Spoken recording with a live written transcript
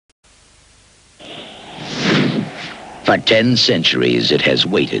For 10 centuries it has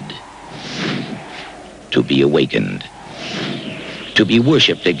waited to be awakened, to be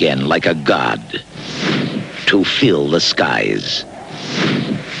worshipped again like a god, to fill the skies,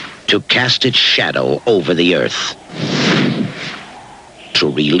 to cast its shadow over the earth, to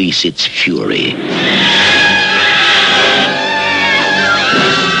release its fury.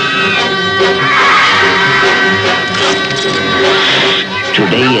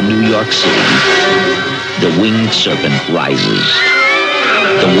 Today in New York City, the winged serpent rises.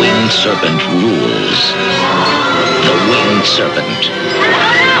 The winged serpent rules. The winged serpent.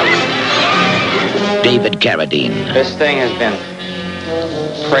 David Carradine. This thing has been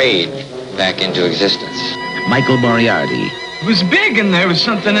prayed back into existence. Michael Moriarty. It was big, and there was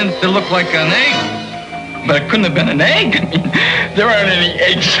something in it that looked like an egg. But it couldn't have been an egg. I mean, there aren't any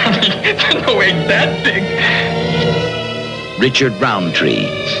eggs. I mean, there's no egg that big. Richard Roundtree.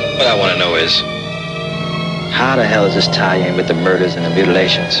 What I want to know is, how the hell does this tie in with the murders and the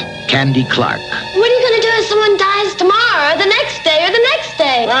mutilations? Candy Clark. What are you going to do if someone dies tomorrow, or the next day, or the next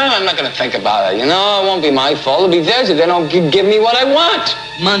day? Well, I'm not going to think about it. You know, it won't be my fault. It'll be theirs if they don't give me what I want.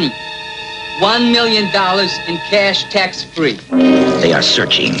 Money. $1 million in cash, tax-free. They are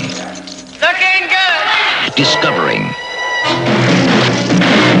searching. Looking good. Discovering.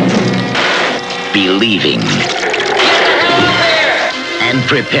 Believing. And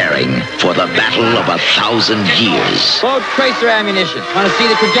preparing for the battle of 1,000 years. Load tracer ammunition. Want to see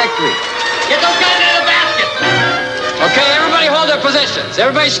the trajectory? Get those guys in the basket. Okay, everybody hold their positions.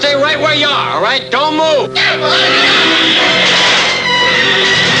 Everybody stay right where you are, all right? Don't move.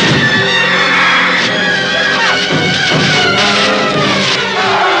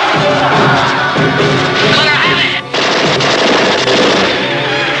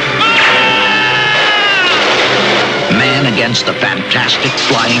 Against the fantastic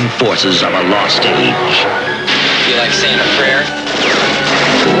flying forces of a lost age. You like saying a prayer?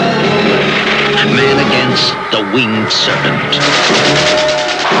 Man against the winged serpent.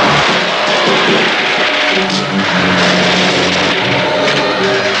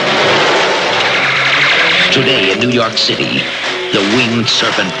 Today in New York City, the winged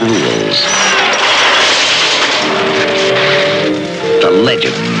serpent rules. The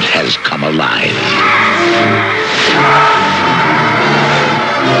legend has come alive.